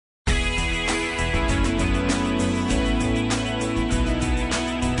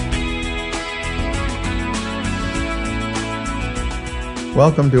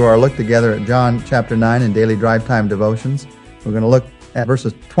Welcome to our look together at John chapter 9 in Daily Drive Time Devotions. We're going to look at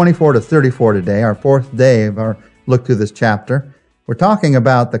verses 24 to 34 today, our fourth day of our look through this chapter. We're talking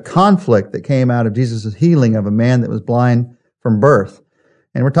about the conflict that came out of Jesus' healing of a man that was blind from birth.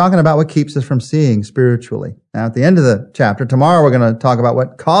 And we're talking about what keeps us from seeing spiritually. Now, at the end of the chapter, tomorrow we're going to talk about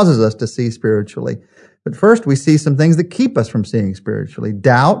what causes us to see spiritually. But first, we see some things that keep us from seeing spiritually.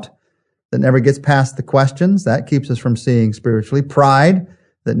 Doubt that never gets past the questions, that keeps us from seeing spiritually. Pride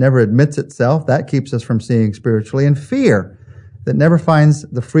that never admits itself, that keeps us from seeing spiritually. And fear that never finds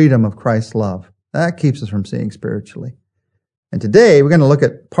the freedom of Christ's love, that keeps us from seeing spiritually. And today we're going to look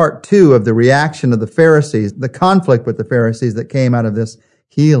at part 2 of the reaction of the Pharisees, the conflict with the Pharisees that came out of this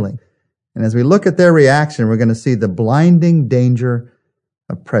healing. And as we look at their reaction, we're going to see the blinding danger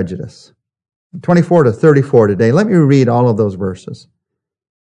of prejudice. 24 to 34 today. Let me read all of those verses.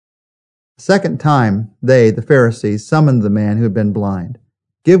 Second time, they, the Pharisees, summoned the man who had been blind.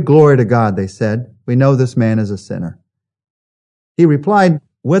 "Give glory to God," they said. "We know this man is a sinner." He replied,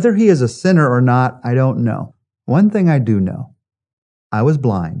 "Whether he is a sinner or not, I don't know. One thing I do know. I was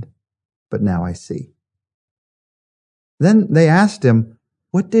blind, but now I see." Then they asked him,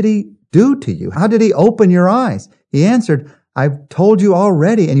 "What did he do to you? How did he open your eyes?" He answered, "I've told you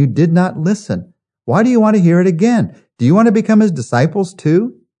already, and you did not listen. Why do you want to hear it again? Do you want to become his disciples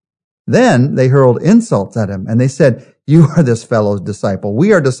too?" Then they hurled insults at him, and they said, "You are this fellow's disciple.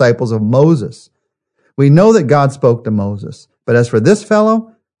 We are disciples of Moses. We know that God spoke to Moses. But as for this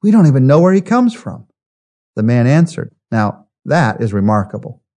fellow, we don't even know where he comes from." The man answered, "Now, that is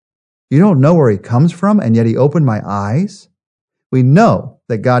remarkable. You don't know where he comes from, and yet he opened my eyes? We know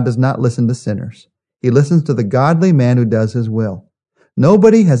that God does not listen to sinners. He listens to the godly man who does his will.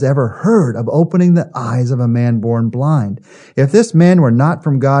 Nobody has ever heard of opening the eyes of a man born blind. If this man were not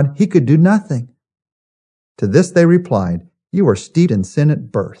from God, he could do nothing." To this they replied, "You were steeped in sin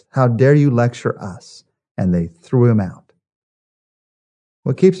at birth. How dare you lecture us?" And they threw him out.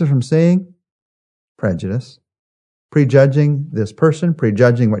 What keeps us from seeing? Prejudice. Prejudging this person,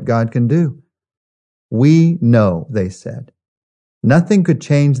 prejudging what God can do. "We know," they said. Nothing could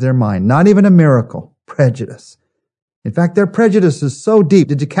change their mind, not even a miracle. Prejudice. In fact, their prejudice is so deep.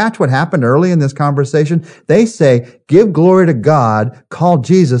 Did you catch what happened early in this conversation? They say, "Give glory to God, call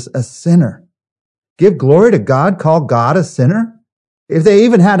Jesus a sinner." Give glory to God, call God a sinner? If they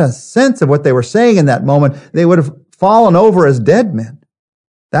even had a sense of what they were saying in that moment, they would have fallen over as dead men.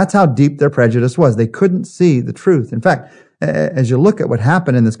 That's how deep their prejudice was. They couldn't see the truth. In fact, as you look at what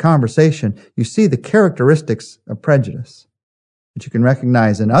happened in this conversation, you see the characteristics of prejudice that you can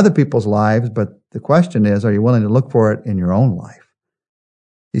recognize in other people's lives, but the question is, are you willing to look for it in your own life?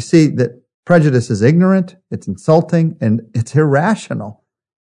 You see that prejudice is ignorant, it's insulting, and it's irrational.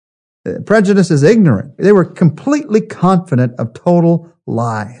 Prejudice is ignorant. They were completely confident of total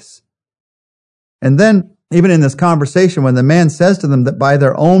lies. And then, even in this conversation, when the man says to them that by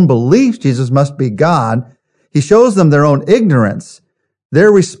their own beliefs Jesus must be God, he shows them their own ignorance. Their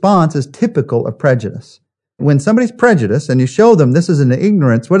response is typical of prejudice. When somebody's prejudiced and you show them this is an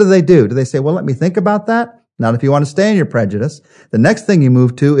ignorance, what do? Do they say, "Well, let me think about that"? Not if you want to stay in your prejudice. The next thing you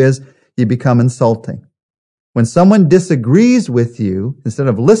move to is you become insulting. When someone disagrees with you, instead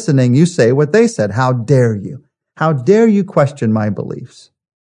of listening, you say what they said. "How dare you? How dare you question my beliefs?"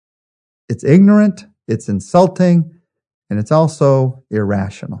 It's ignorant, it's insulting, and it's also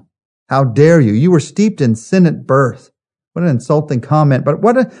irrational. "How dare you? You were steeped in sin at birth." What an insulting comment, but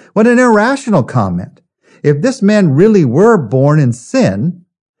what an irrational comment. If this man really were born in sin,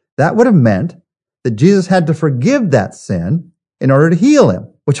 that would have meant that Jesus had to forgive that sin in order to heal him,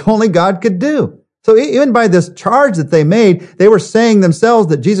 which only God could do. So even by this charge that they made, they were saying themselves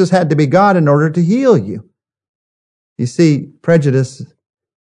that Jesus had to be God in order to heal you. You see, prejudice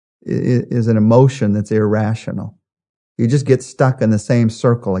is an emotion that's irrational. You just get stuck in the same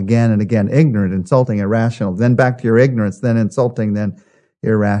circle again and again, ignorant, insulting, irrational, then back to your ignorance, then insulting, then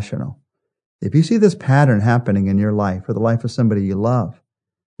irrational. If you see this pattern happening in your life or the life of somebody you love,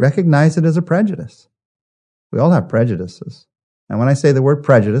 recognize it as a prejudice. We all have prejudices. And when I say the word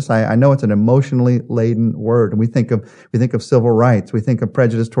prejudice, I know it's an emotionally laden word. And we think of civil rights. We think of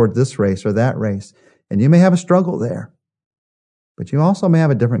prejudice toward this race or that race. And you may have a struggle there. But you also may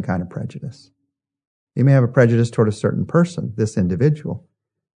have a different kind of prejudice. You may have a prejudice toward a certain person, this individual.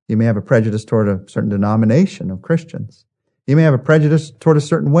 You may have a prejudice toward a certain denomination of Christians. You may have a prejudice toward a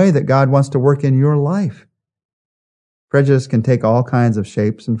certain way that God wants to work in your life. Prejudice can take all kinds of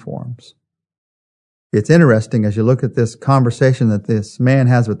shapes and forms. It's interesting as you look at this conversation that this man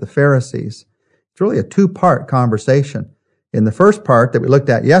has with the Pharisees. It's really a two-part conversation. In the first part that we looked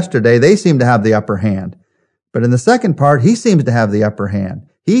at yesterday, they seem to have the upper hand. But in the second part, he seems to have the upper hand.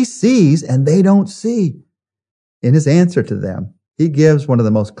 He sees and they don't see. In his answer to them, he gives one of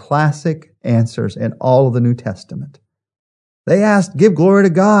the most classic answers in all of the New Testament. They asked, give glory to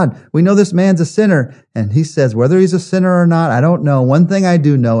God. We know this man's a sinner. And he says, whether he's a sinner or not, I don't know. One thing I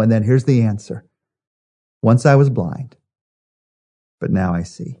do know, and then here's the answer. Once I was blind, but now I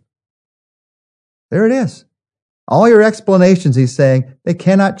see. There it is. All your explanations, he's saying, they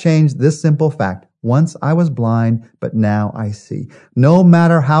cannot change this simple fact. Once I was blind, but now I see. No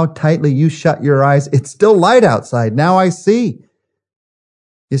matter how tightly you shut your eyes, it's still light outside. Now I see.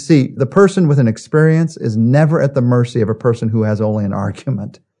 You see, the person with an experience is never at the mercy of a person who has only an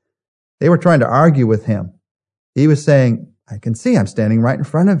argument. They were trying to argue with him. He was saying, I can see I'm standing right in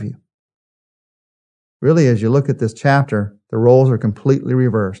front of you. Really, as you look at this chapter, the roles are completely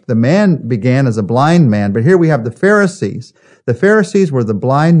reversed. The man began as a blind man, but here we have the Pharisees. The Pharisees were the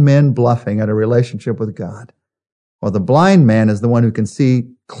blind men bluffing at a relationship with God. While the blind man is the one who can see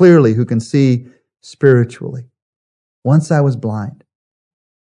clearly, who can see spiritually. Once I was blind,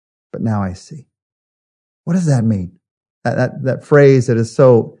 but now I see. What does that mean? That phrase that is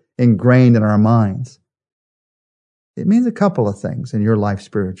so ingrained in our minds. It means a couple of things in your life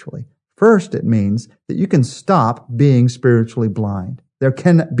spiritually. First, it means that you can stop being spiritually blind. There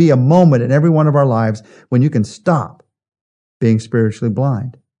can be a moment in every one of our lives when you can stop being spiritually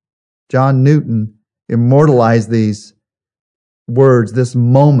blind. John Newton immortalized these words, this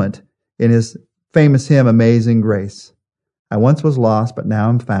moment, in his famous hymn, Amazing Grace. I once was lost, but now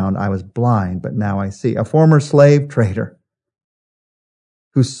am found. I was blind, but now I see. A former slave trader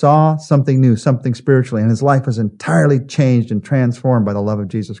who saw something new, something spiritually, and his life was entirely changed and transformed by the love of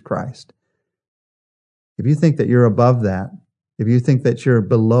Jesus Christ. If you think that you're above that, if you think that you're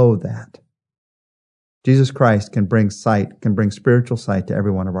below that, Jesus Christ can bring sight, can bring spiritual sight to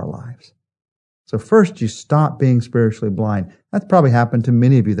every one of our lives. So first, you stop being spiritually blind. That's probably happened to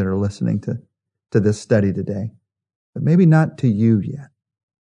many of you that are listening to this study today, but maybe not to you yet.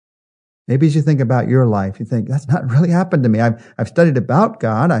 Maybe as you think about your life, you think, that's not really happened to me. I've studied about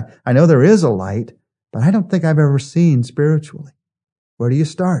God. I know there is a light, but I don't think I've ever seen spiritually. Where do you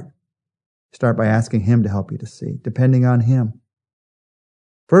start? Start by asking Him to help you to see, depending on Him.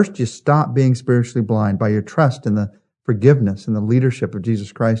 First, you stop being spiritually blind by your trust in the forgiveness and the leadership of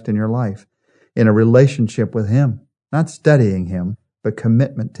Jesus Christ in your life, in a relationship with Him, not studying Him, but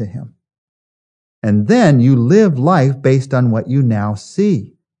commitment to Him. And then you live life based on what you now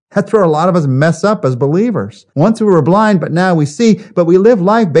see. That's where a lot of us mess up as believers. Once we were blind, but now we see, but we live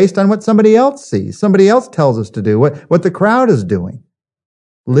life based on what somebody else sees. Somebody else tells us to do, what the crowd is doing.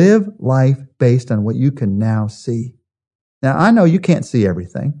 Live life based on what you can now see. Now, I know you can't see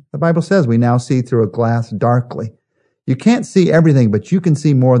everything. The Bible says we now see through a glass darkly. You can't see everything, but you can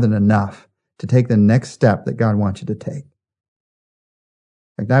see more than enough to take the next step that God wants you to take.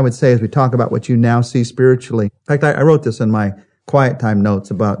 In fact, I would say as we talk about what you now see spiritually, in fact, I wrote this in my quiet time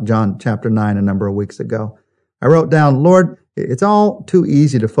notes about John chapter 9 a number of weeks ago. I wrote down, Lord, it's all too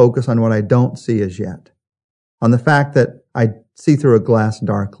easy to focus on what I don't see as yet, on the fact that I see through a glass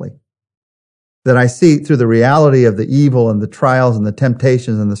darkly, that I see through the reality of the evil and the trials and the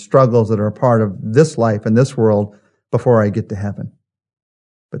temptations and the struggles that are a part of this life and this world before I get to heaven.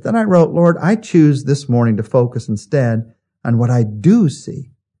 But then I wrote, Lord, I choose this morning to focus instead on what I do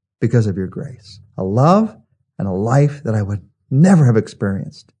see because of your grace, a love and a life that I would never have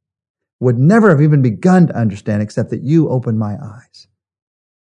experienced, would never have even begun to understand except that you opened my eyes.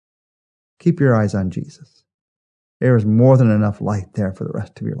 Keep your eyes on Jesus. There is more than enough light there for the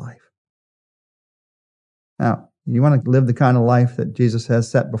rest of your life. Now, you want to live the kind of life that Jesus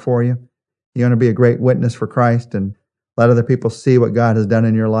has set before you? You want to be a great witness for Christ and let other people see what God has done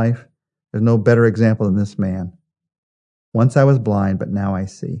in your life? There's no better example than this man. Once I was blind, but now I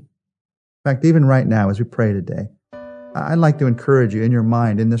see. In fact, even right now as we pray today, I'd like to encourage you in your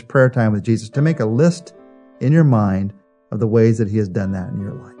mind, in this prayer time with Jesus, to make a list in your mind of the ways that He has done that in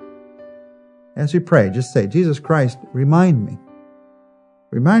your life. As we pray, just say, Jesus Christ, remind me.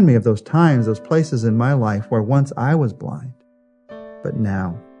 Remind me of those times, those places in my life where once I was blind, but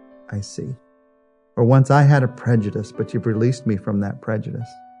now I see. Or once I had a prejudice, but you've released me from that prejudice.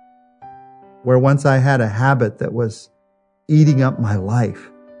 Where once I had a habit that was eating up my life,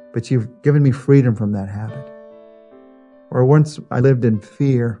 but you've given me freedom from that habit. Or once I lived in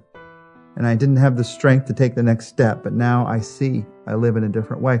fear and I didn't have the strength to take the next step, but now I see I live in a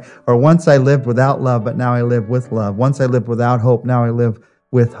different way. Or once I lived without love, but now I live with love. Once I lived without hope, now I live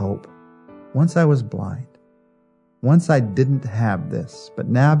with hope. Once I was blind. Once I didn't have this, but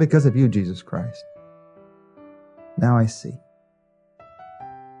now because of you, Jesus Christ, now I see.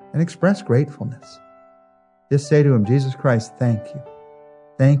 And express gratefulness. Just say to him, Jesus Christ, thank you.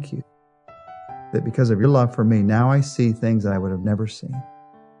 Thank you that because of your love for me, now I see things that I would have never seen.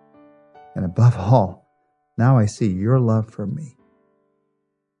 And above all, now I see your love for me.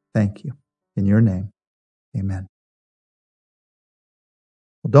 Thank you. In your name, amen.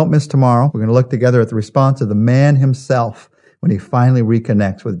 Well, don't miss tomorrow. We're going to look together at the response of the man himself when he finally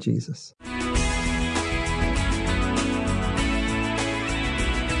reconnects with Jesus.